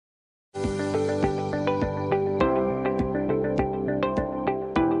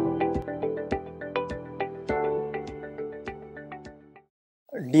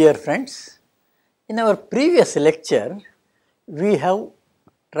Dear friends, in our previous lecture, we have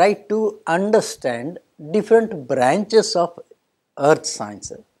tried to understand different branches of earth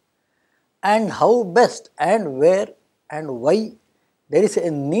science and how best and where and why there is a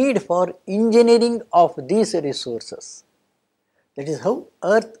need for engineering of these resources. That is how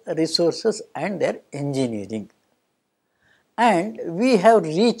earth resources and their engineering. And we have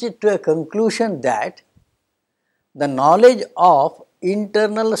reached to a conclusion that the knowledge of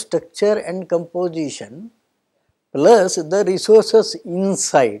internal structure and composition plus the resources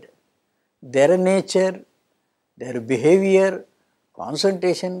inside, their nature, their behavior,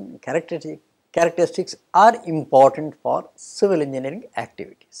 concentration, characteristics are important for civil engineering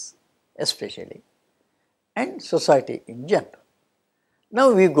activities especially and society in general.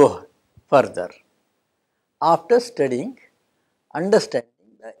 Now we go further. After studying, understanding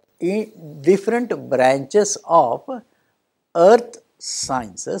the different branches of earth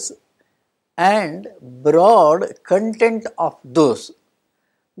sciences and broad content of those,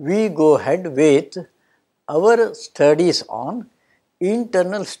 we go ahead with our studies on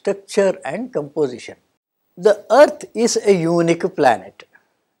internal structure and composition. The earth is a unique planet,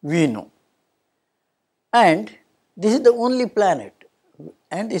 we know, and this is the only planet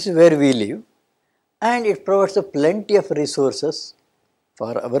and this is where we live, and it provides a plenty of resources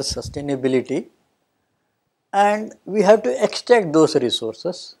for our sustainability, and we have to extract those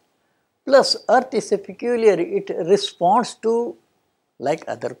resources. Plus earth is a peculiar, it responds to, like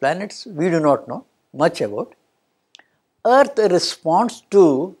other planets we do not know much about, earth responds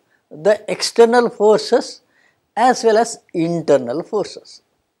to the external forces as well as internal forces.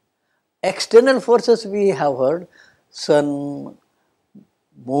 External forces we have heard, sun,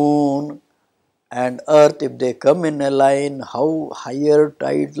 moon and earth, if they come in a line, how higher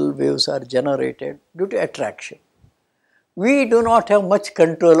tidal waves are generated due to attraction. We do not have much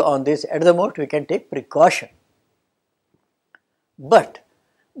control on this. At the moment we can take precaution. But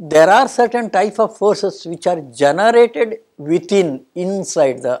there are certain type of forces which are generated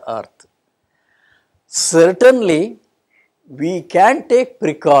inside the earth. Certainly we can take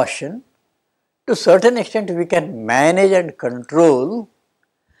precaution, to certain extent we can manage and control,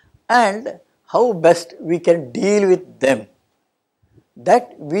 and how best we can deal with them,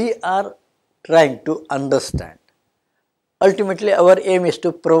 that we are trying to understand. Ultimately our aim is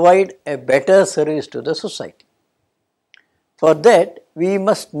to provide a better service to the society. For that we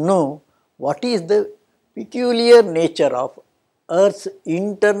must know what is the peculiar nature of earth's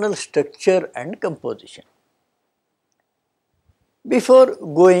internal structure and composition. Before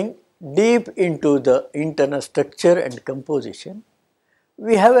going deep into the internal structure and composition,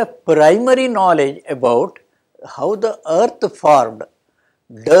 we have a primary knowledge about how the earth formed.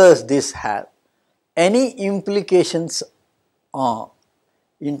 Does this have any implications on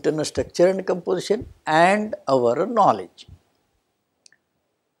internal structure and composition and our knowledge?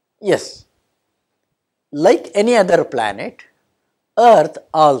 Yes, like any other planet, earth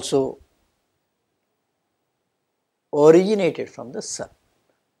also originated from the sun.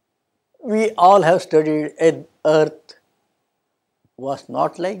 We all have studied earth was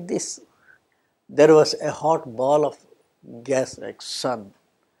not like this. There was a hot ball of gas like sun,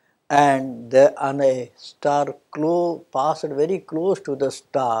 and a star passed very close to the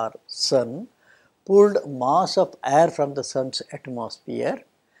star sun, pulled mass of air from the sun's atmosphere,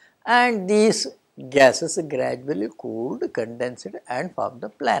 and these gases gradually cooled, condensed and formed the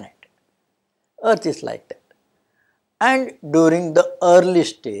planet. Earth is like that. And during the early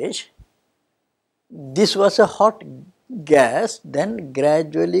stage, this was a hot gas, then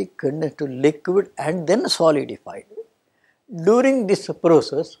gradually condensed to liquid and then solidified. During this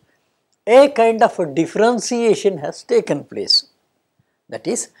process, a kind of a differentiation has taken place. That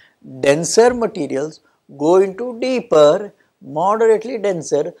is, denser materials go into deeper, moderately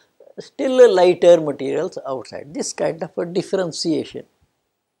denser, still lighter materials outside. This kind of a differentiation.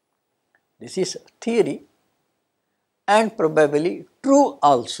 This is theory and probably true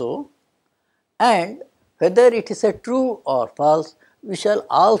also, and whether it is a true or false, we shall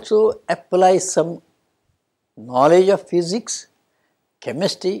also apply some knowledge of physics,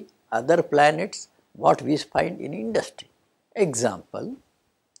 chemistry, other planets, what we find in industry. Example,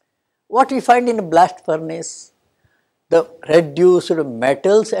 what we find in a blast furnace, the reduced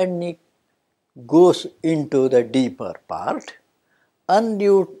metals and goes into the deeper part,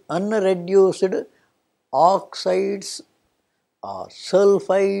 unreduced oxides or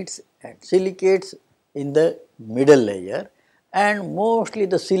sulfides and silicates in the middle layer, and mostly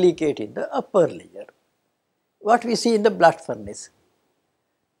the silicate in the upper layer. What we see in the blast furnace,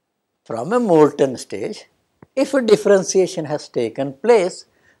 from a molten stage, if a differentiation has taken place,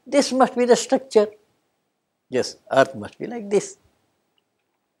 this must be the structure. Yes, earth must be like this.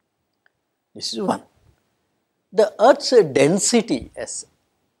 This is one. The earth's density, as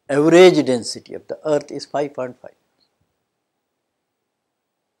average density of the earth is 5.5.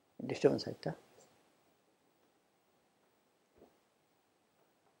 Disturbance ಆಯ್ತಾ?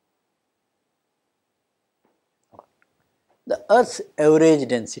 The earth's average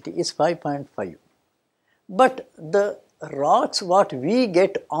density is 5.5. But the rocks what we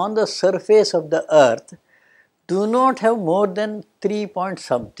get on the surface of the earth do not have more than 3 point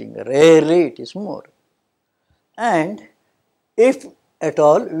something, rarely it is more. And if at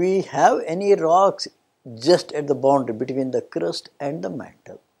all we have any rocks just at the boundary between the crust and the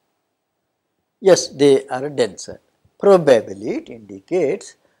mantle, yes, they are denser. Probably it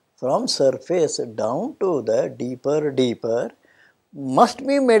indicates from surface down to the deeper must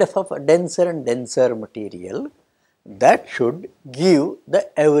be made up of denser and denser material that should give the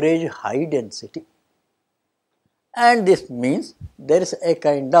average high density. And this means there is a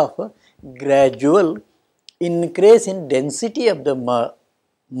kind of gradual increase in density of the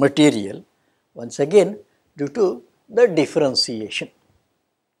material, once again due to the differentiation.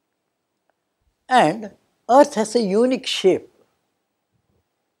 And earth has a unique shape.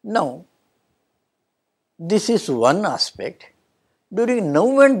 Now, this is one aspect. During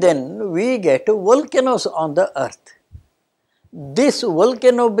now and then we get volcanoes on the earth. This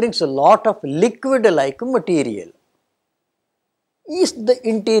volcano brings a lot of liquid like material. Is the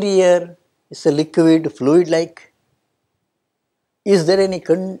interior is a liquid, fluid like? Is there any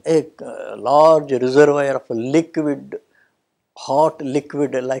large reservoir of liquid, hot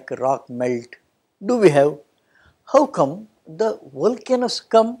liquid like rock melt? Do we have? How come the volcanoes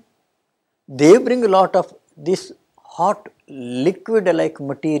come? They bring a lot of this hot liquid like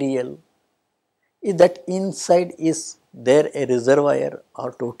material. Is that inside is there a reservoir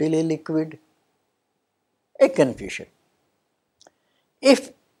or totally liquid? A confusion.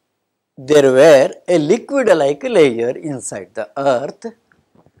 If there were a liquid like layer inside the earth,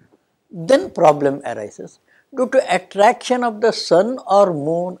 then problem arises. Due to attraction of the sun or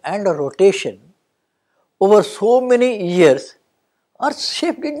moon and rotation over so many years, earth's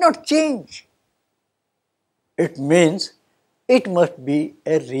shape did not change. It means it must be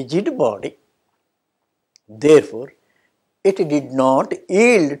a rigid body. Therefore, it did not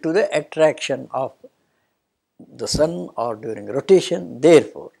yield to the attraction of the sun or during rotation.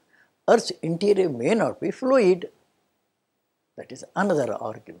 Therefore, earth's interior may not be fluid. That is another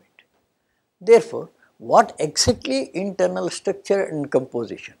argument. Therefore, what exactly internal structure and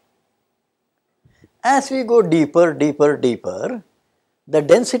composition? As we go deeper, the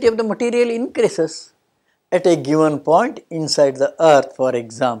density of the material increases. At a given point inside the earth, for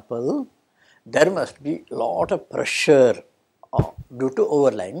example, there must be a lot of pressure due to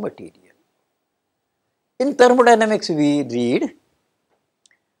overlying material. In thermodynamics we read,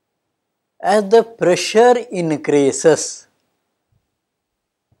 as the pressure increases,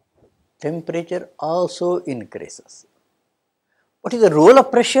 temperature also increases. What is the role of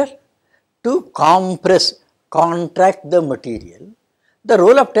pressure? To compress, contract the material. The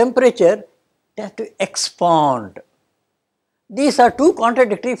role of temperature is to expand. These are two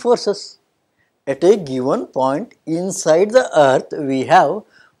contradictory forces. At a given point inside the earth, we have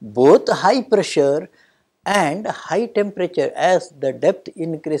both high pressure and high temperature. As the depth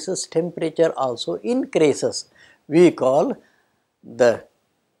increases, temperature also increases. We call the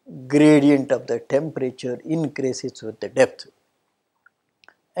gradient of the temperature increases with the depth.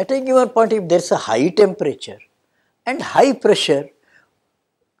 At a given point, if there is a high temperature and high pressure,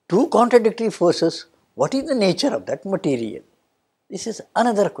 two contradictory forces, what is the nature of that material? This is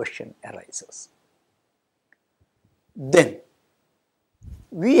another question arises. Then,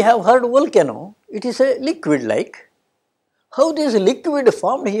 we have heard volcano, it is a liquid like. How this liquid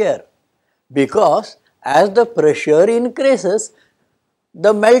formed here? Because as the pressure increases,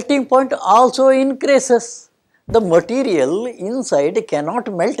 the melting point also increases. The material inside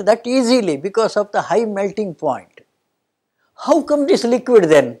cannot melt that easily because of the high melting point. How come this liquid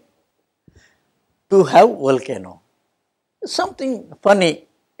then to have volcano? Something funny,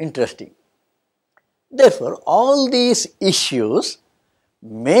 interesting. Therefore, all these issues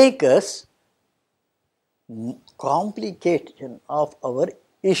make us complication of our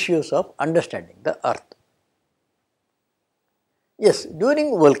issues of understanding the earth. Yes,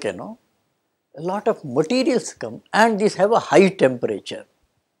 during volcano, a lot of materials come and these have a high temperature.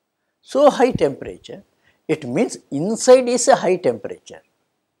 So high temperature, it means inside is a high temperature.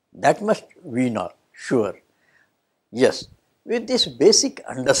 That must we know, sure. Yes, with this basic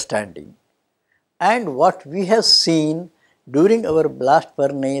understanding and what we have seen during our blast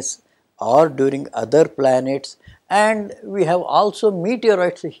furnace or during other planets, and we have also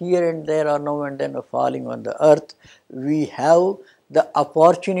meteorites here and there or now and then falling on the earth. We have the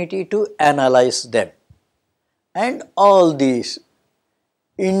opportunity to analyze them, and all these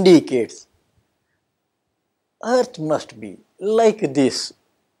indicates earth must be like this.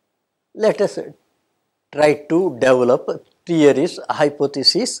 Let us try to develop theories,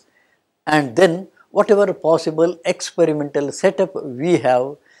 hypotheses, and then whatever possible experimental setup we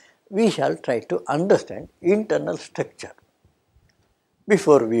have, we shall try to understand internal structure.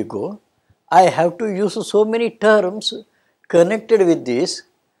 Before we go, I have to use so many terms connected with this,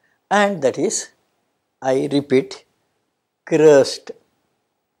 and that is, I repeat, crust,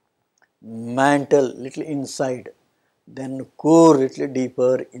 mantle little inside, then core little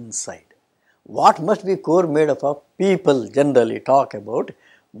deeper inside. What must be core made up of? People generally talk about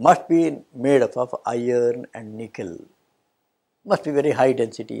must be made up of iron and nickel. Must be very high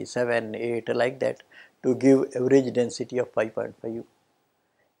density, 7, 8 like that, to give average density of 5.5.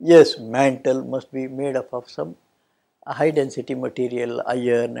 Yes, mantle must be made up of some high density material,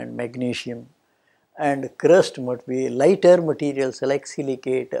 iron and magnesium, and crust must be lighter materials like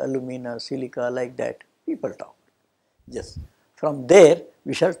silicate, alumina, silica like that. People talk. Yes, from there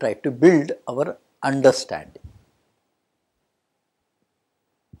we shall try to build our understanding.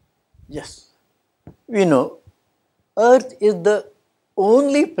 Yes, we know Earth is the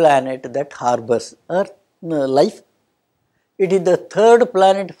only planet that harbors life. It is the third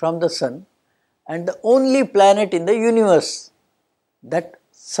planet from the Sun and the only planet in the universe that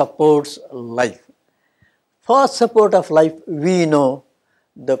supports life. For support of life, we know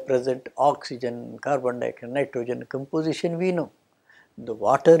the present oxygen, carbon dioxide, nitrogen composition we know, the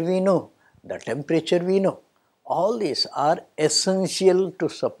water we know, the temperature we know. All these are essential to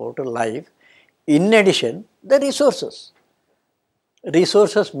support life. In addition, the resources.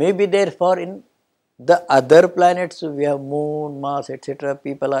 Resources may be there for in the other planets, we have moon, Mars, etc.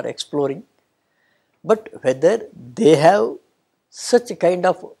 people are exploring. But whether they have such a kind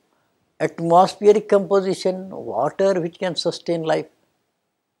of atmospheric composition, water which can sustain life,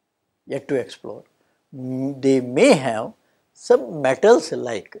 yet to explore. They may have some metals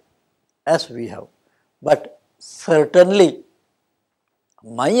like as we have, but certainly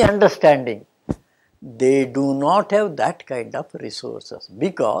my understanding, they do not have that kind of resources,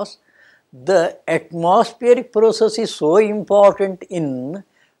 because the atmospheric process is so important in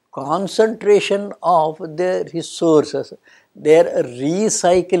concentration of the resources, their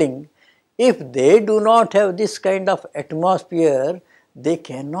recycling. If they do not have this kind of atmosphere, they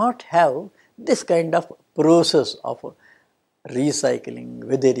cannot have this kind of process of recycling,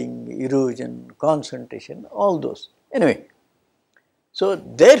 weathering, erosion, concentration, all those. Anyway, so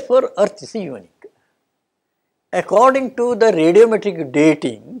therefore Earth is unique. According to the radiometric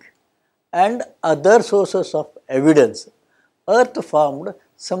dating and other sources of evidence, Earth formed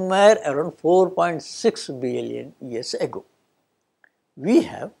somewhere around 4.6 billion years ago. We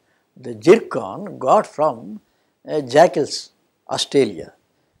have the zircon got from Jackals, Australia,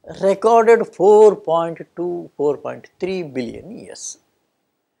 recorded 4.2, 4.3 billion years.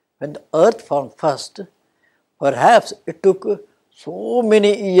 When the Earth formed first, perhaps it took so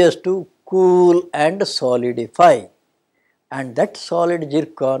many years to cool and solidify, and that solid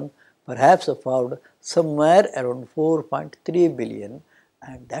zircon perhaps formed somewhere around 4.3 billion,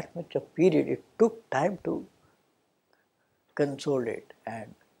 and that much of period it took time to consolidate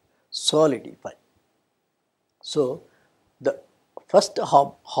and solidify. So, the first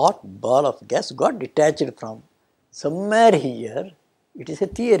hot ball of gas got detached from somewhere here, it is a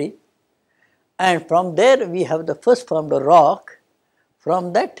theory, and from there we have the first formed rock,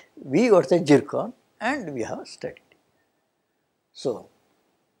 from that we got the zircon and we have studied. So,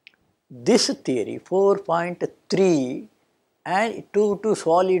 this theory 4.3 and to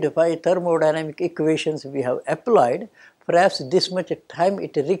solidify thermodynamic equations we have applied, perhaps this much time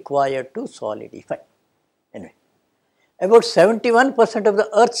it required to solidify. Anyway, about 71% of the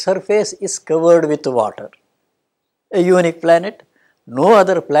Earth's surface is covered with water. A unique planet. No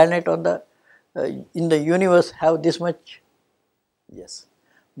other planet on the in the universe have this much. Yes,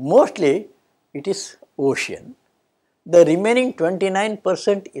 mostly it is ocean. The remaining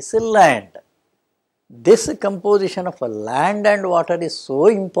 29% is land. This composition of land and water is so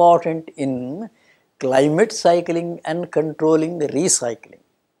important in climate cycling and controlling the recycling.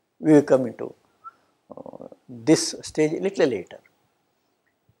 We will come into this stage a little later.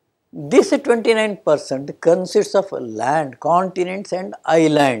 This 29% consists of land, continents and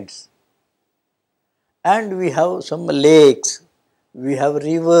islands, and we have some lakes, we have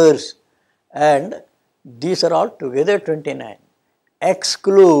rivers and These are all together 29.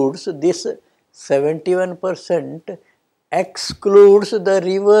 Excludes this 71%, excludes the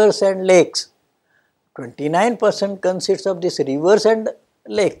rivers and lakes. 29% consists of these rivers and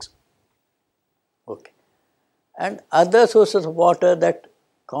lakes. Okay. And other sources of water that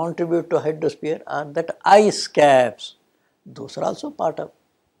contribute to hydrosphere are that ice caps. Those are also part of.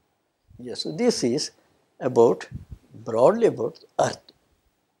 Yes, so this is about broadly about Earth.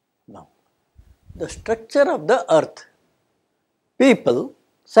 Now, the structure of the Earth. People,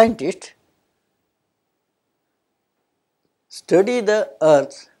 scientists, study the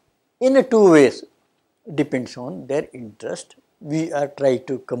Earth in two ways. Depends on their interest. We are trying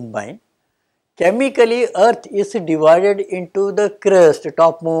to combine. Chemically, Earth is divided into the crust,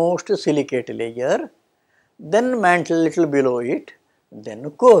 topmost silicate layer, then mantle little below it, then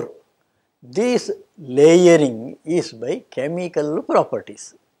core. This layering is by chemical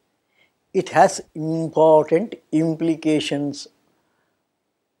properties. It has important implications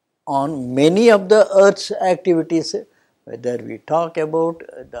on many of the Earth's activities, whether we talk about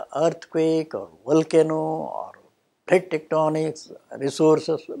the earthquake or volcano or plate tectonics,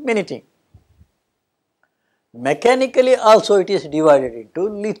 resources, many things. Mechanically also it is divided into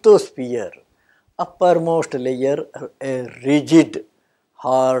lithosphere, uppermost layer, a rigid,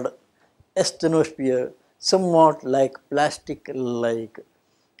 hard asthenosphere, somewhat like plastic like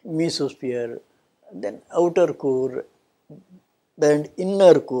mesosphere, then outer core, then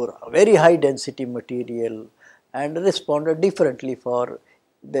inner core, very high density material and respond differently for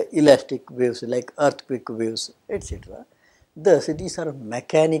the elastic waves like earthquake waves, etc. Thus, these are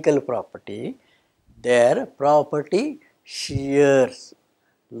mechanical property. Their property shears,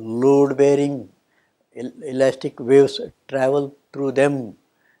 load bearing, elastic waves travel through them.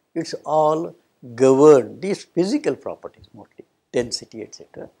 It's all governed, these physical properties mostly, density,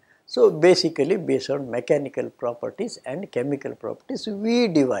 etc. So, basically based on mechanical properties and chemical properties, we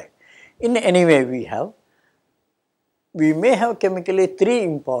divide. In any way we may have chemically three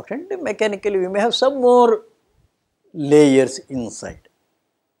important, mechanically we may have some more layers inside.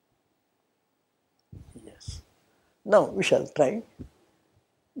 Yes. Now, we shall try.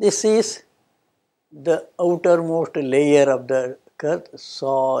 This is the outermost layer of the earth,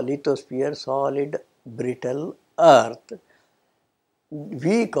 lithosphere, solid, brittle earth.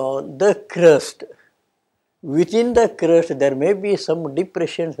 We call the crust. Within the crust, there may be some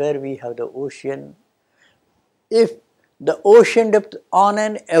depressions where we have the ocean. If the ocean depth on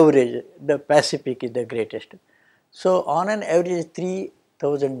an average, the Pacific is the greatest. So, on an average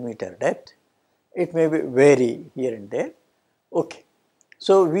 3000 meter depth, it may be vary here and there. Okay.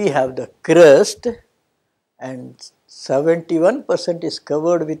 So, we have the crust and 71% is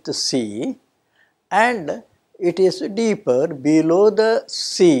covered with the sea and it is deeper below the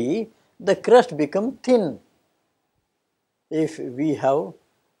sea, the crust become thin. If we have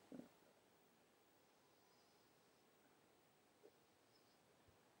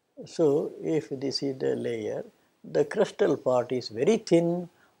so, if this is the layer, the crustal part is very thin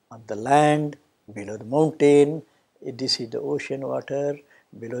on the land, below the mountain, this is the ocean water,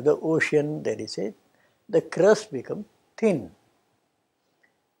 below the ocean there is the crust become thin.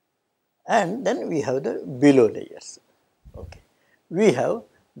 And then we have the below layers. Okay. We have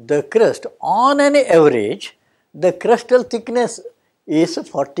the crust on an average, the crustal thickness is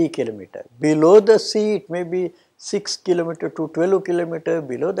 40 kilometer. Below the sea it may be 6 kilometer to 12 kilometer,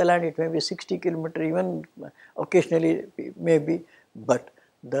 below the land it may be 60 kilometer, even occasionally maybe, but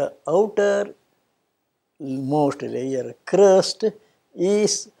the outer most layer crust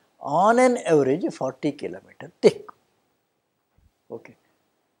is on an average 40 kilometer thick. Okay.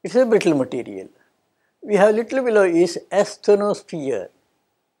 It is a brittle material. We have little below is asthenosphere.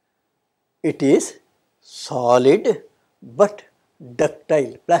 It is solid but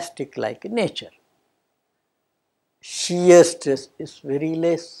ductile, plastic like nature. Shear stress is very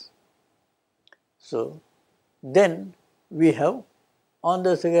less. So, then we have on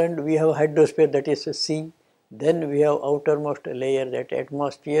the second we have hydrosphere, that is a sea, then we have outermost layer, that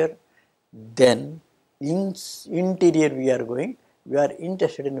atmosphere, then in interior we are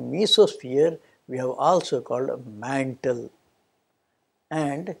interested in mesosphere, we have also called a mantle,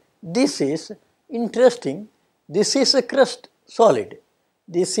 and this is interesting. This is a crust, solid,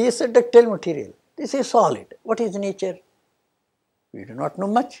 this is a ductile material, this is solid. What is nature? We do not know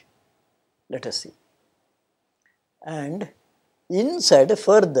much. Let us see. And inside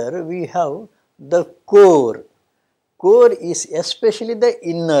further we have the core. Core is, especially the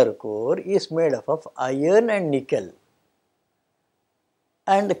inner core, is made up of iron and nickel.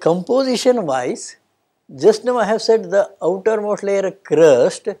 And composition wise, just now I have said the outermost layer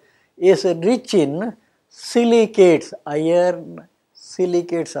crust is rich in Silicates, iron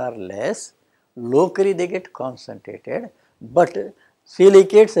silicates are less, locally they get concentrated, but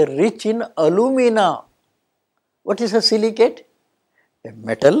silicates are rich in alumina. What is a silicate? A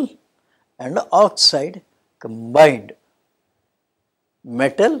metal and oxide combined.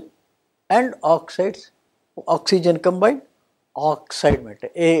 Metal and oxides, oxygen combined, oxide metal,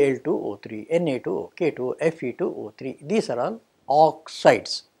 Al2O3, Na2O, K2O, Fe2O3, these are all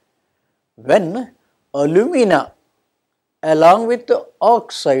oxides. When alumina along with the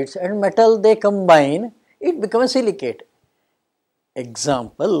oxides and metal they combine, it becomes silicate.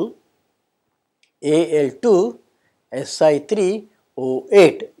 Example, Al2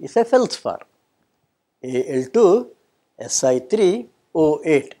 Si3O8 is a feldspar. Al2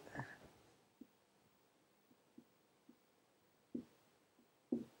 Si3O8.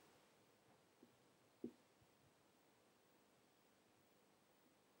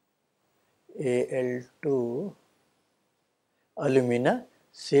 Al2 alumina,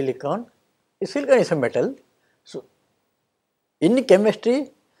 silicon. Silicon is a metal. So, in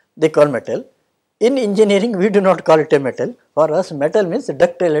chemistry they call metal. In engineering we do not call it a metal. For us metal means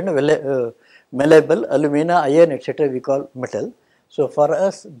ductile and malleable, alumina, iron, etc. we call metal. So, for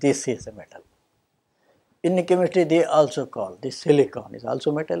us this is a metal. In chemistry they also call this silicon is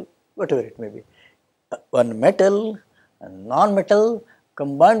also metal, whatever it may be. One metal and non-metal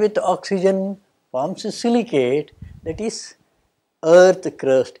combined with oxygen forms a silicate, that is earth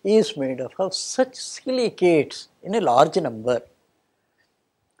crust is made of such silicates in a large number.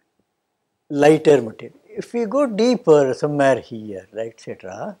 Lighter material. If we go deeper somewhere here,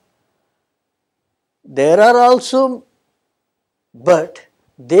 etc., there are also, but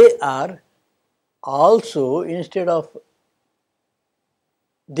they are also, instead of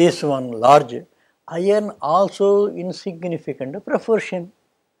this one large, iron also insignificant proportion.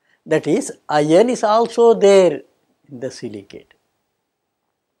 That is, iron is also there in the silicate.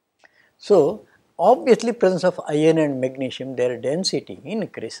 So, obviously presence of iron and magnesium, their density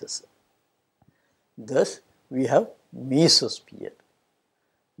increases. Thus, we have mesosphere.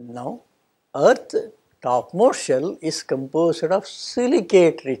 Now, Earth topmost shell is composed of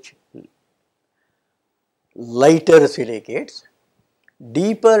silicate rich, lighter silicates.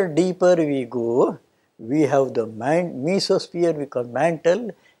 Deeper we go, we have the mesosphere, we call mantle,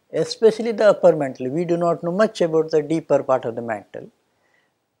 especially the upper mantle. We do not know much about the deeper part of the mantle.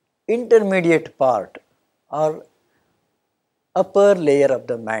 Intermediate part or upper layer of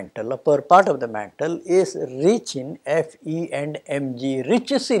the mantle, upper part of the mantle is rich in Fe and Mg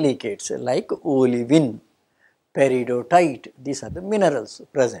rich silicates like olivine, peridotite, these are the minerals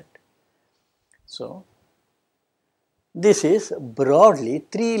present. So, this is broadly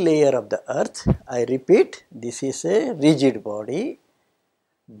three layer of the earth. I repeat, this is a rigid body,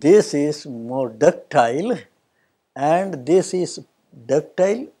 this is more ductile and this is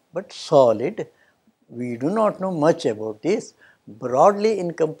ductile but solid. We do not know much about this. Broadly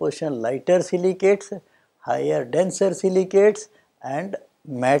in composition, lighter silicates, higher denser silicates and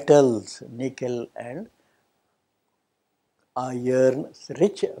metals, nickel and iron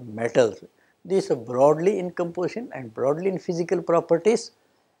rich metals. These are broadly in composition and broadly in physical properties.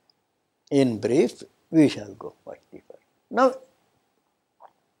 In brief, we shall go much deeper. Now,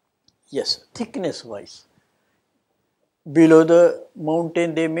 yes, thickness wise, below the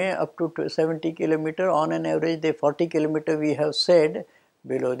mountain they may up to 70 kilometer, on an average they 40 kilometer we have said.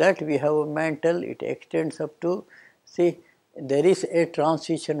 Below that we have a mantle, it extends up to, see, there is a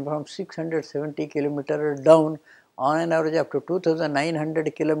transition from 670 kilometer down, on an average up to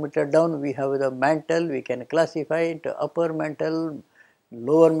 2900 kilometer down we have the mantle. We can classify into upper mantle,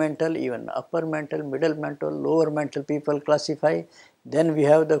 lower mantle, even upper mantle, middle mantle, lower mantle people classify. Then we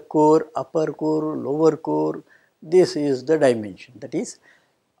have the core, upper core, lower core. This is the dimension, that is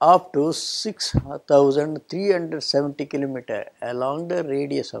up to 6370 kilometer along the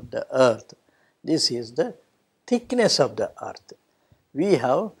radius of the earth. This is the thickness of the earth. We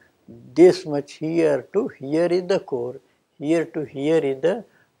have this much here to here is the core, here to here is the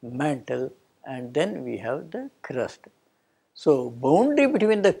mantle, and then we have the crust. So, boundary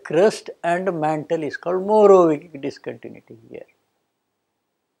between the crust and mantle is called Moravec discontinuity here.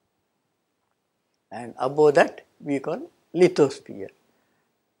 And above that we call lithosphere.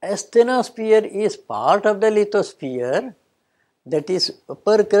 Asthenosphere is part of the lithosphere, that is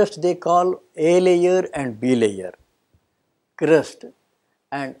upper crust they call A layer and B layer crust,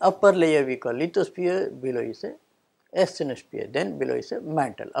 and upper layer we call lithosphere, below is a asthenosphere, then below is a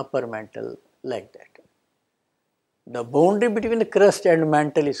mantle, upper mantle, like that. The boundary between the crust and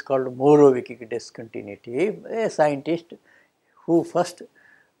mantle is called Moravec discontinuity, a scientist who first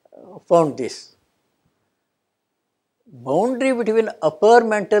found this. boundary between upper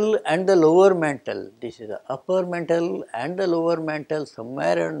mantle and the lower mantle. This is the upper mantle and the lower mantle,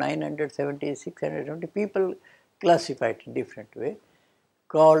 somewhere around 970, 670 people classify it in different way,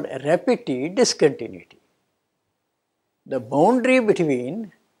 called rapid discontinuity. The boundary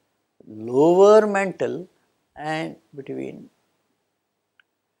between lower mantle and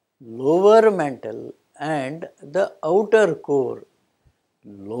the outer core,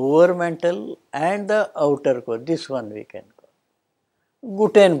 lower mantle and the outer core, this one we can call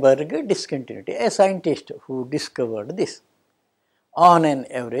Gutenberg discontinuity, a scientist who discovered this on an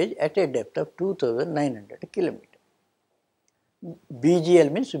average at a depth of 2900 kilometers.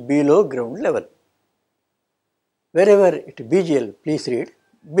 BGL means below ground level. Wherever it BGL, please read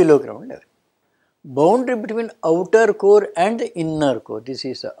below ground level. Boundary between outer core and inner core. This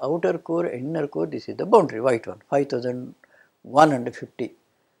is the outer core, inner core. This is the boundary, white one, 5150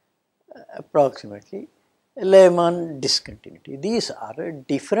 approximately. Lehman discontinuity. These are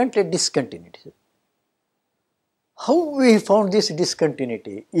different discontinuities. How we found this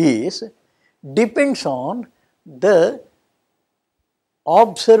discontinuity is depends on the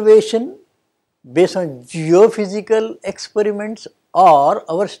observation based on geophysical experiments or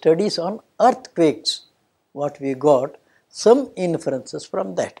our studies on earthquakes. What we got, some inferences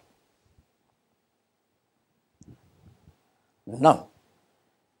from that. Now,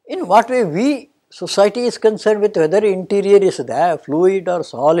 in what way society is concerned with whether interior is there, fluid or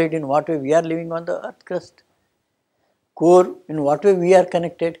solid, in what way we are living on the earth crust, core, in what way we are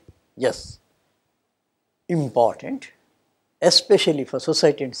connected? Yes, important, especially for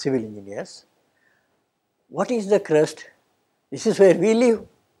society and civil engineers. What is the crust? This is where we live.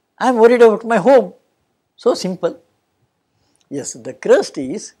 I am worried about my home. So simple. Yes, the crust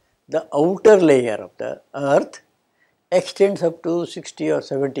is the outer layer of the earth, extends up to 60 or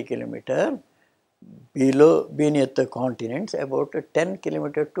 70 kilometers beneath the continents, about 10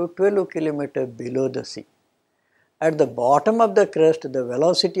 kilometers to 12 kilometers below the sea. At the bottom of the crust, the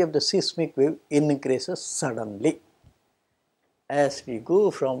velocity of the seismic wave increases suddenly. As we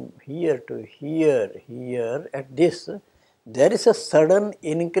go from here to here, at this, there is a sudden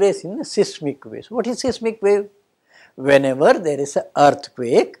increase in seismic waves. What is seismic wave? Whenever there is an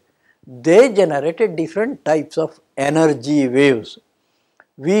earthquake, they generate different types of energy waves.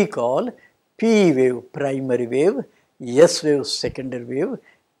 We call P wave primary wave, S wave secondary wave,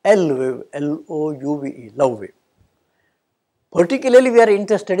 L wave LOUVE love wave. Particularly we are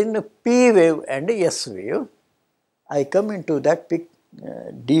interested in the P wave and S wave. I come into that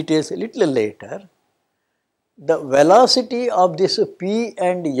details a little later. The velocity of this P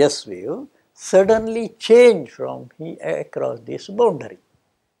and S wave suddenly change from here across this boundary,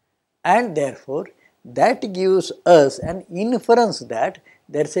 and therefore that gives us an inference that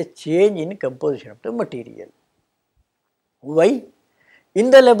there is a change in composition of the material. Why? In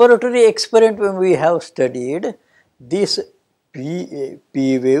the laboratory experiment when we have studied this P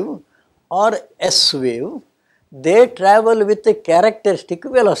wave or S wave, they travel with a characteristic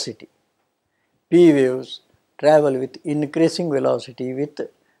velocity. P waves travel with increasing velocity with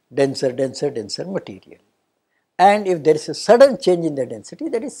denser material. And if there is a sudden change in the density,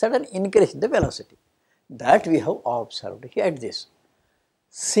 that is sudden increase in the velocity. That we have observed here at this.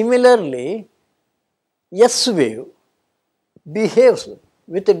 Similarly, S wave behaves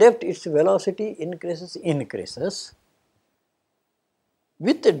with depth, its velocity increases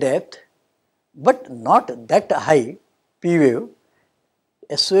with depth, but not that high. P wave,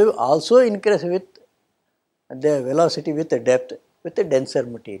 S wave also increases with the velocity with the depth with a denser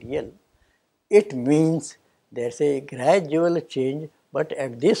material. It means there is a gradual change, but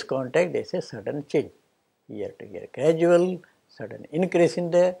at this contact there is a sudden change. Here to here, gradual sudden increase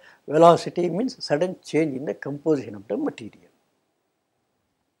in the velocity means sudden change in the composition of the material.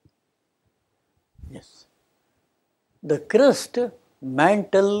 Yes. The crust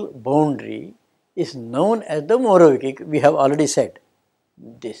mantle boundary is known as the Moravec. We have already said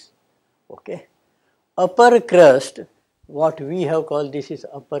this. Okay. Upper crust, what we have called this is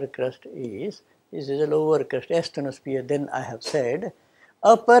upper crust is a lower crust, asthenosphere. Then I have said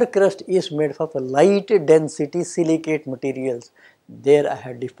upper crust is made of light density silicate materials. There I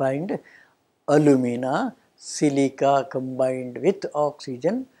have defined alumina, silica combined with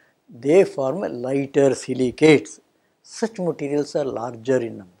oxygen, they form lighter silicates. Such materials are larger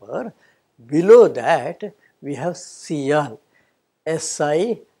in number. Below that we have Cl,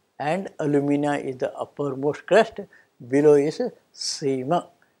 Si and alumina is the uppermost crust, below is Sima,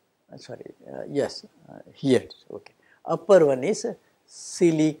 here, okay. Upper one is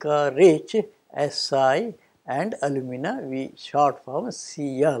silica rich, Si and alumina, we short form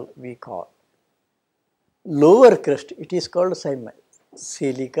Cl we call. lower crust, it is called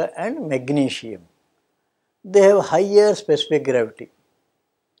silica and magnesium. They have higher specific gravity.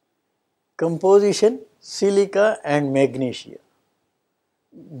 Composition, silica and magnesium.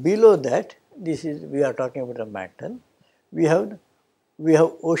 Below that, this is, we are talking about the mantle. We have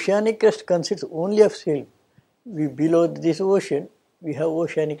oceanic crust consists only of silt. Below this ocean, we have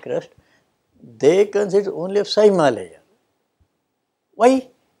oceanic crust. They consist only of Sima layer. Why?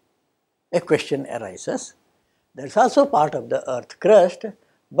 A question arises. That is also part of the earth crust,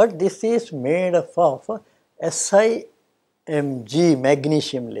 but this is made up of SiMg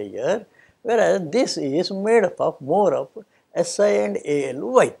magnesium layer, whereas this is made up of more of Si and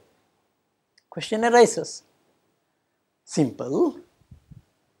Al. Question arises. Simple.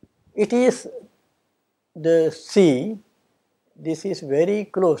 It is the sea, this is very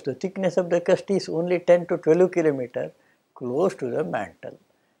close, the thickness of the crust is only 10 to 12 kilometer close to the mantle.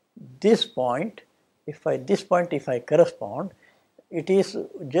 This point, if I correspond, it is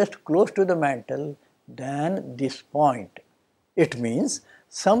just close to the mantle than this point. It means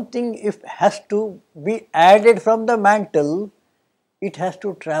something if has to be added from the mantle, it has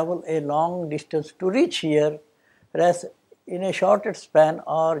to travel a long distance to reach here, whereas in a shorter span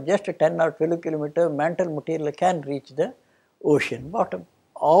or just 10 or 12 kilometer mantle material can reach the ocean bottom.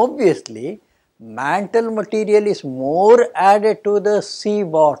 Obviously, mantle material is more added to the sea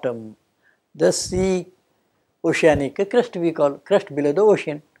bottom, the sea oceanic crust, we call crust below the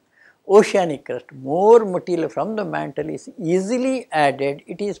ocean. Oceanic crust, more material from the mantle is easily added,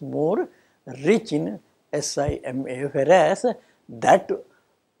 it is more rich in SiMa, whereas that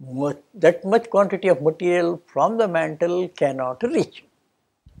much quantity of material from the mantle cannot reach.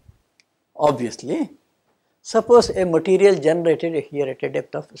 Obviously, suppose a material generated here at a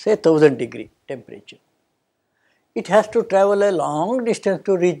depth of say 1000 degree temperature. It has to travel a long distance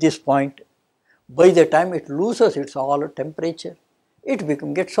to reach this point. By the time it loses its all temperature, it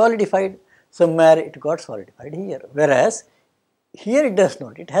gets solidified. Somewhere it got solidified here, whereas here it does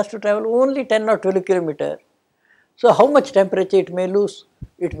not. It has to travel only 10 or 12 kilometer. So, how much temperature it may lose?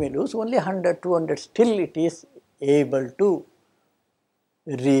 It may lose only 100, 200, still it is able to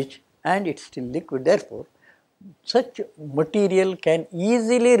reach and it is still liquid. Therefore, such material can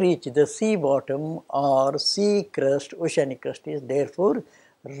easily reach the sea bottom or sea crust, oceanic crust is therefore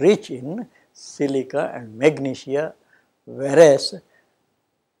rich in silica and magnesia, whereas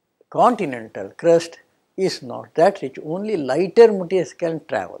continental crust is not that rich, only lighter materials can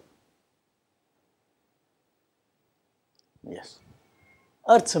travel. Yes.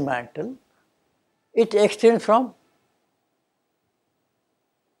 Earth's mantle, it extends from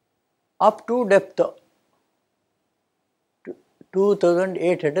up to depth of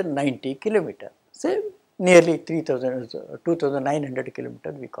 2890 kilometer, say nearly 2900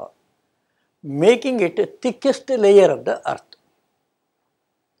 kilometer we call, making it the thickest layer of the earth.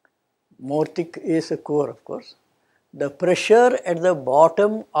 More thick is a core, of course. The pressure at the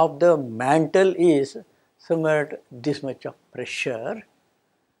bottom of the mantle is somewhere this much of pressure.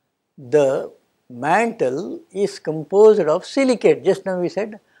 The mantle is composed of silicate, just now we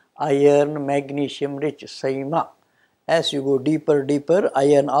said iron, magnesium rich, Sima. As you go deeper,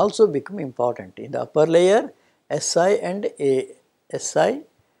 iron also become important. In the upper layer, Si and Si,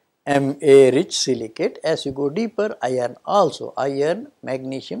 Ma rich silicate. As you go deeper, iron also, iron,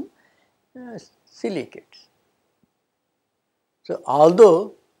 magnesium, silicates. So,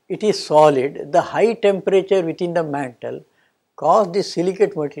 although it is solid, the high temperature within the mantle cause this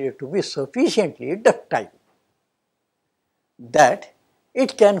silicate material to be sufficiently ductile that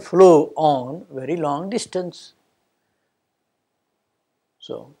it can flow on very long distance.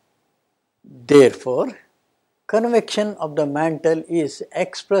 So, therefore, convection of the mantle is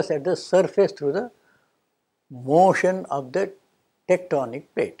expressed at the surface through the motion of the tectonic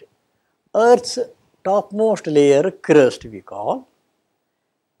plate. Earth's topmost layer, crust we call,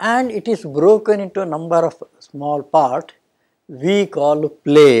 and it is broken into a number of small parts we call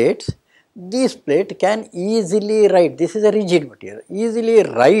plates. This plate can easily ride, this is a rigid material, easily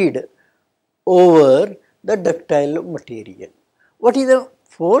ride over the ductile material. What is the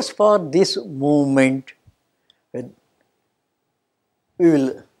force for this movement? We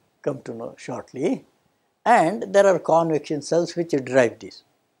will come to know shortly, and there are convection cells which drive this.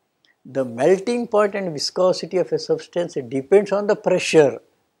 The melting point and viscosity of a substance depends on the pressure,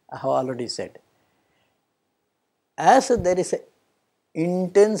 I have already said. As there is a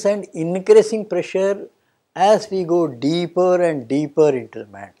intense and increasing pressure, as we go deeper and deeper into the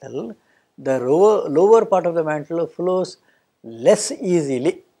mantle, the lower part of the mantle flows less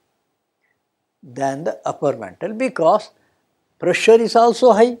easily than the upper mantle, because pressure is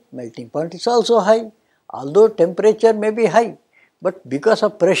also high, melting point is also high. although temperature may be high, but because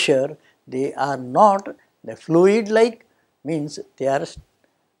of pressure they are not the fluid like, means they are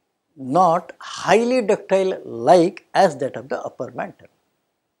not highly ductile like as that of the upper mantle.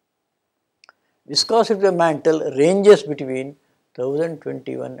 Viscosity of the mantle ranges between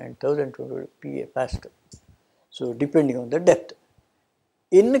 1021 and 1020 Pascal. So, depending on the depth.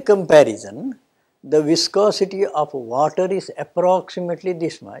 In comparison, the viscosity of water is approximately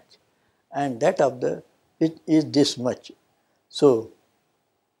this much and that of the pitch is this much. So,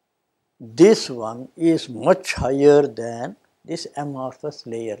 this one is much higher than this amorphous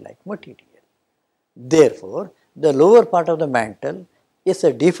layer like material. Therefore, the lower part of the mantle is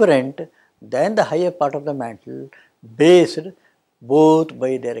different than the higher part of the mantle based both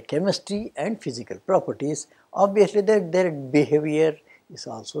by their chemistry and physical properties. Obviously, their behavior is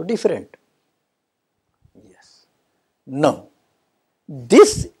also different. Yes. Now,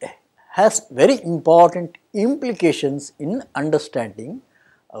 this has very important implications in understanding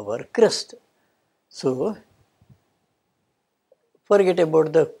our crust. So, forget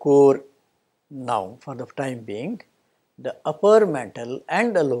about the core now for the time being, the upper mantle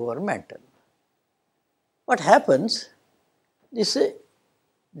and the lower mantle. What happens? This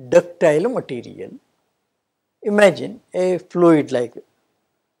ductile material, imagine a fluid like,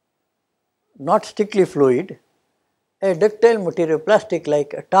 not strictly fluid, a ductile material, plastic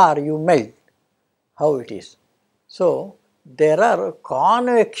like a tar you melt, how it is. So, there are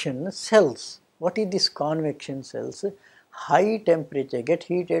convection cells. What is this convection cells? High temperature get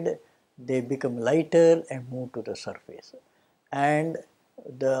heated, they become lighter and move to the surface, and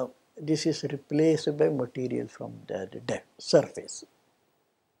this is replaced by material from the surface.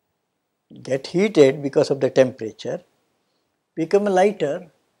 Get heated because of the temperature, become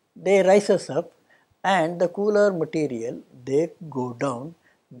lighter, they rises up, and the cooler material they go down,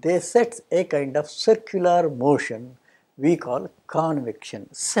 they set a kind of circular motion we call convection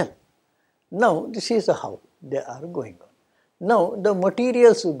cell. Now, this is how they are going on. Now, the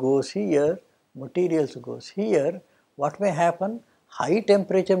materials goes here, what may happen? High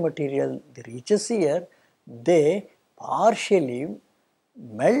temperature material reaches here, they partially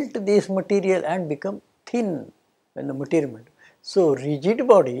melt this material and become thin when the material melt. So, rigid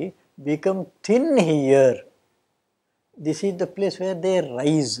body become thin here. This is the place where they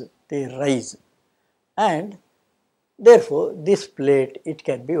rise, and therefore, this plate it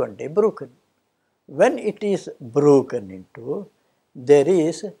can be one day broken. When it is broken into, there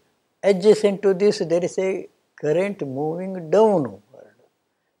is adjacent to this, there is a current moving downward.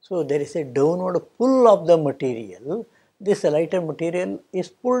 So, there is a downward pull of the material, this lighter material is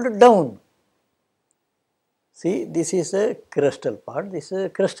pulled down. See, this is a crustal part, this is a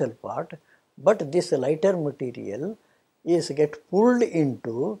crustal part, but this lighter material is get pulled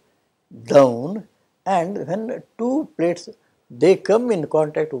into down, and when two plates they come in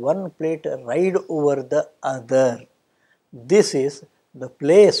contact, one plate ride over the other. This is the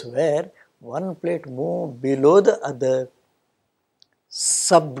place where one plate move below the other,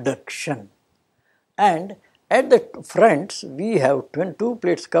 subduction. And at the fronts we have when two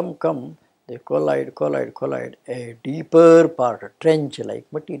plates come, they collide, a deeper part, a trench-like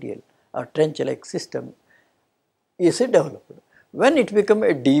material, a trench-like system is developed. When it becomes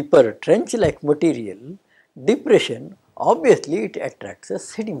a deeper trench-like material, depression, obviously it attracts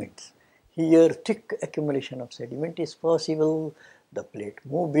sediments. Here thick accumulation of sediment is possible, the plate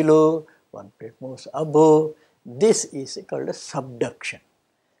move below, one plate moves above, this is called a subduction.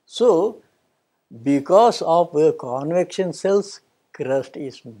 So, because of convection cells, crust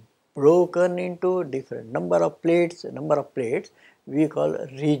is broken into different number of plates, we call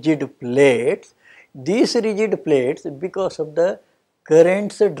rigid plates. These rigid plates, because of the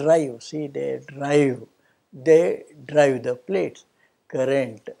currents drive, see they drive the plates,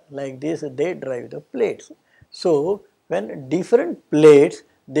 current like this they drive the plates. So, when different plates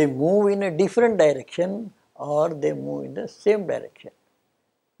they move in a different direction or they move in the same direction.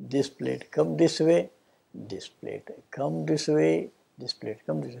 This plate come this way, this plate come this way, this plate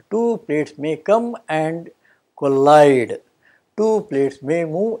come this way. Two plates may come and collide, two plates may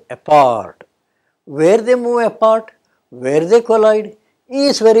move apart. Where they move apart, where they collide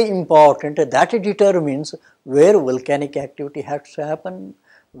is very important. That determines where volcanic activity has to happen,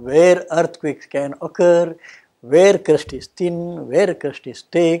 where earthquakes can occur, where crust is thin, where crust is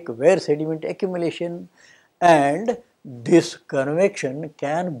thick, where sediment accumulation, and this convection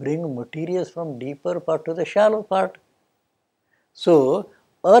can bring materials from deeper part to the shallow part. So,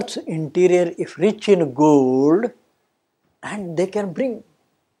 Earth's interior is rich in gold and they can bring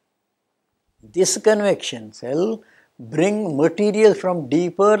this convection cell bring material from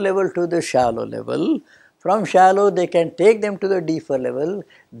deeper level to the shallow level, From shallow they can take them to the deeper level.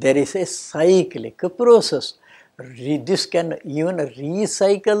 There is a cyclic process. This can even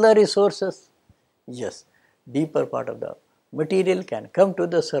recycle the resources. Yes, deeper part of the material can come to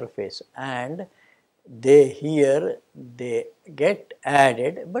the surface, and they get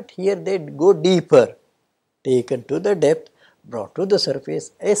added, but here they go deeper, taken to the depth, brought to the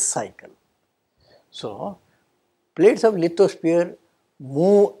surface, a cycle. So, plates of lithosphere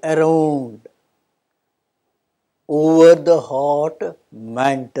move around over the hot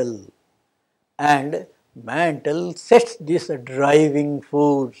mantle, and mantle sets this driving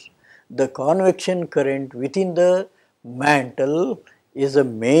force. The convection current within the mantle is a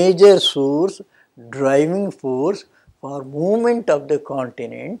major source, driving force for movement of the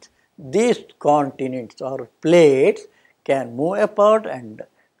continents. These continents or plates can move apart and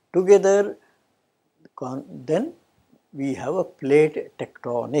together. Then we have a plate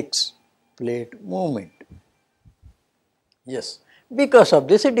tectonics, plate movement. Yes, because of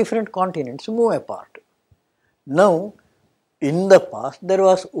this different continents move apart. Now, in the past there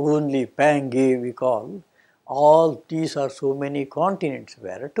was only Pangaea we call, all these are so many continents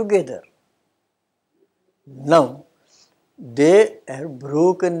were together. Now, they are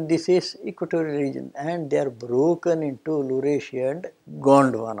broken, this is equatorial region, and they are broken into Laurasia and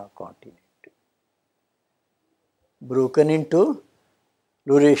Gondwana continent. Broken into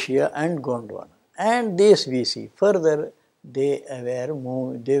Laurasia and Gondwana, and this we see further. They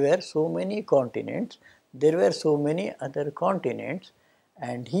were so many continents, there were so many other continents,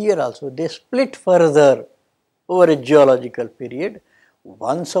 and here also they split further over a geological period.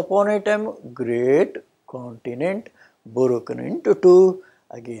 Once upon a time, great continent broken into two,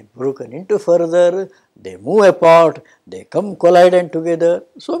 again broken into further, they move apart, they come collide and together,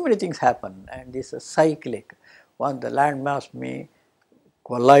 so many things happen, and this is cyclic. Once the land mass may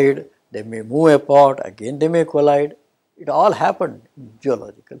collide, they may move apart, again they may collide. It all happened in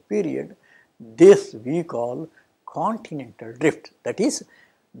geological period. This we call continental drift. That is,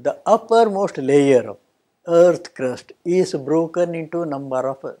 the uppermost layer of earth crust is broken into number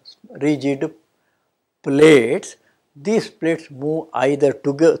of rigid plates. These plates move either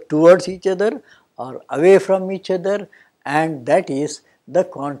towards each other or away from each other, and that is the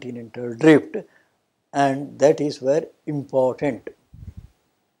continental drift, and that is very important.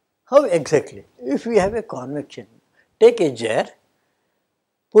 How exactly? If we have a convection, take a jar,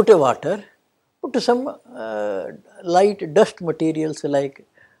 put a water, put some light dust materials like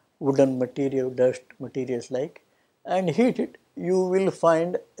wooden material, dust materials like, and heat it, you will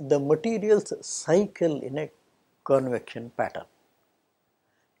find the materials cycle in a convection pattern.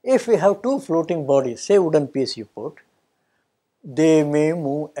 If we have two floating bodies, say wooden piece you put, they may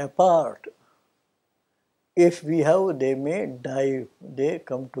move apart. If we have, they may dive, they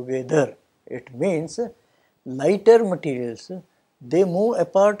come together. It means lighter materials, they move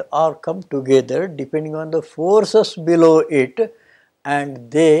apart or come together depending on the forces below it,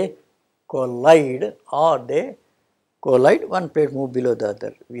 and they collide, or they collide, one plate move below the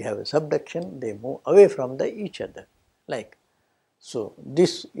other. We have a subduction, they move away from each other, like. So,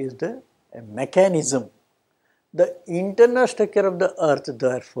 this is the mechanism. The internal structure of the earth,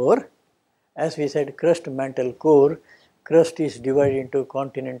 therefore, as we said, crust, mantle, core, crust is divided into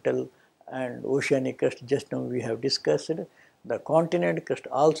continental and oceanic crust. Just now we have discussed. The continental crust,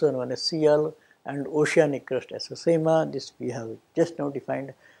 also known as CL, and oceanic crust as SEMA, this we have just now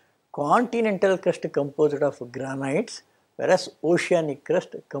defined. Continental crust composed of granites, whereas oceanic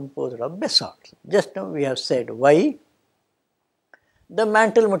crust composed of basalts. Just now we have said why. The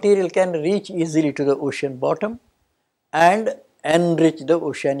mantle material can reach easily to the ocean bottom and enrich the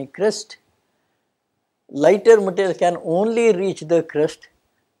oceanic crust. Lighter material can only reach the crust,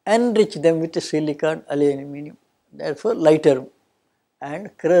 enrich them with silicon, aluminum. Therefore, lighter,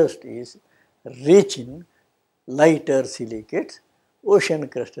 and crust is rich in lighter silicates, ocean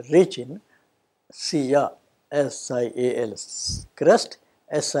crust rich in SIA, SIAL crust,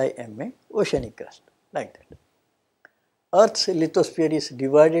 SIMA, oceanic crust, like that. Earth's lithosphere is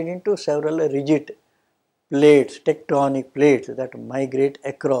divided into several rigid plates, tectonic plates that migrate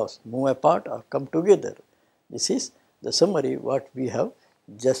across, move apart or come together. This is the summary what we have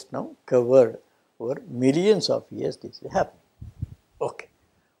just now covered. Over millions of years this will happen. Okay,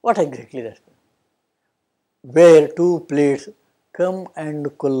 what exactly that means? Where two plates come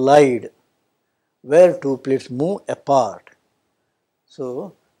and collide, where two plates move apart.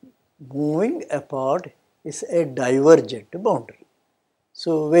 So, moving apart is a divergent boundary.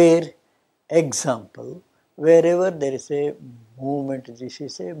 So, where, example, wherever there is a movement, this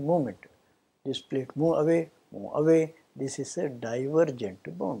is a movement. This plate move away, this is a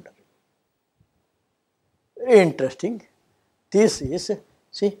divergent boundary. Interesting. This is,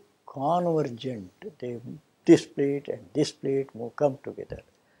 see, convergent. This plate and this plate come together.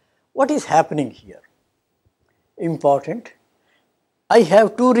 What is happening here? Important. I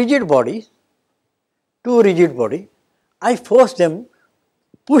have two rigid bodies. I force them,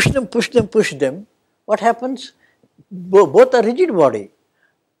 push them. What happens? Both are rigid body.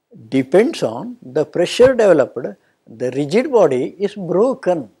 Depends on the pressure developed, the rigid body is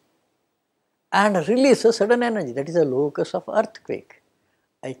broken and releases sudden energy. That is a locus of earthquake.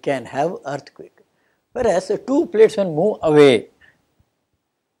 I can have earthquake. Whereas two plates when move away,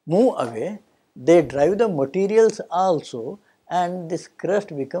 they drive the materials also, and this crust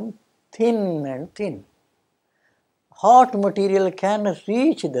becomes thin and thin. Hot material can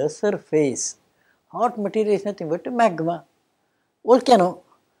reach the surface. Hot material is nothing but magma. Volcano.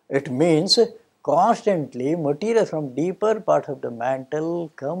 It means constantly material from deeper part of the mantle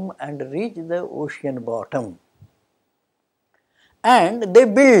come and reach the ocean bottom. And they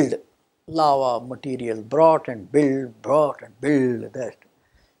build lava material, brought and build that.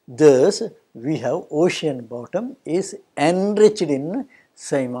 Thus, we have ocean bottom is enriched in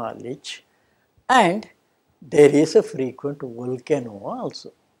Saimalich, and there is a frequent volcano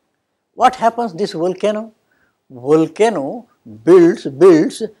also. What happens this volcano? Volcano builds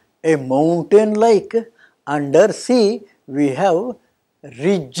a mountain like. Under sea we have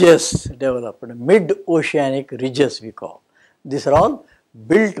ridges developed, mid-oceanic ridges we call. These are all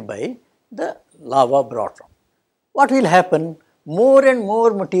built by the lava brought from. What will happen? More and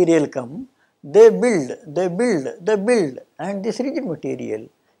more material come, they build, and this rigid material,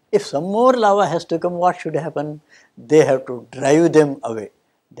 if some more lava has to come, what should happen? They have to drive them away.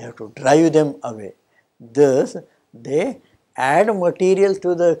 Thus, they add material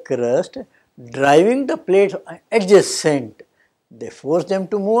to the crust, driving the plates adjacent. They force them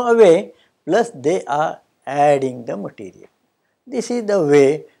to move away, plus they are adding the material. This is the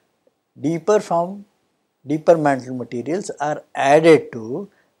way deeper mantle materials are added to,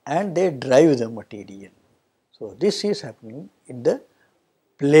 and they drive the material. So, this is happening in the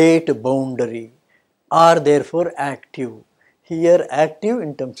plate boundary, are therefore active. Here active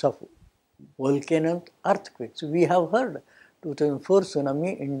in terms of volcano earthquakes. We have heard 2004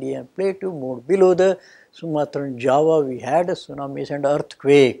 tsunami, Indian plateau moved below the Sumatran Java, we had tsunamis and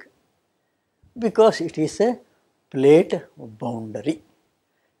earthquake, because it is a plate boundary.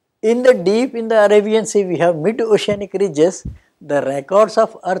 In the Arabian Sea, we have mid-oceanic ridges. The records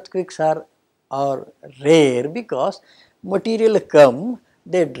of earthquakes are rare because material come,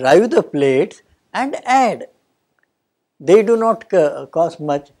 they drive the plates and add. They do not cause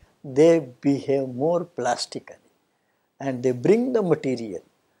much, they behave more plastically and they bring the material.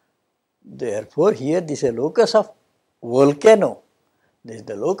 Therefore, here this is a locus of volcano, this is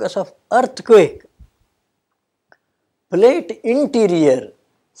the locus of earthquake. Plate interior,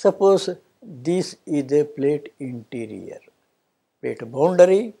 suppose this is a plate interior, plate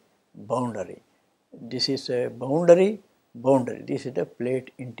boundary, this is a boundary, this is the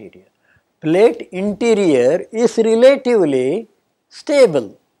plate interior. Plate interior is relatively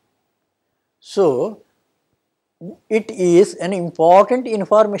stable. So, it is an important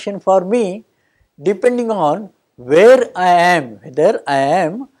information for me depending on where I am, whether I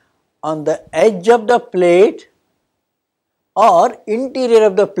am on the edge of the plate or interior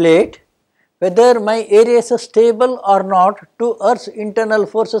of the plate, whether my area is stable or not to Earth's internal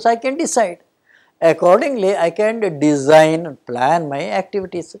forces, I can decide. Accordingly, I can design and plan my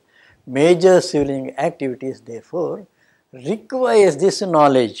activities. Major civil engineering activities therefore requires this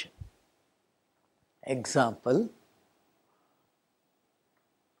knowledge. Example,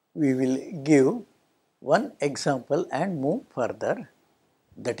 we will give one example and move further.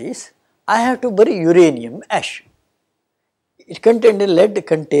 That is, I have to bury uranium ash. It contained a lead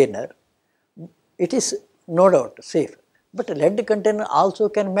container. It is no doubt safe, but a lead container also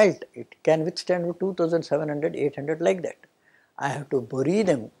can melt. It can withstand 2700, 800 like that. I have to bury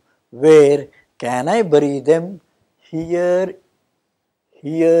them. Where can I bury them? Here,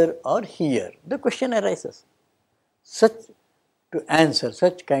 here or here? The question arises. To answer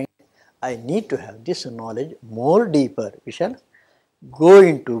such kind, I need to have this knowledge more deeper. We shall go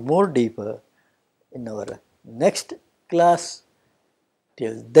into more deeper in our next class.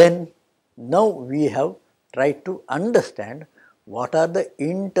 Till then, now we have tried to understand what are the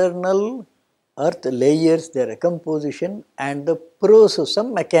internal earth layers, their composition and the process,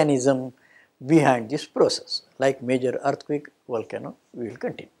 some mechanism behind this process. Like major earthquake, volcano, we will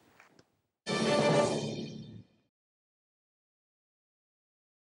continue.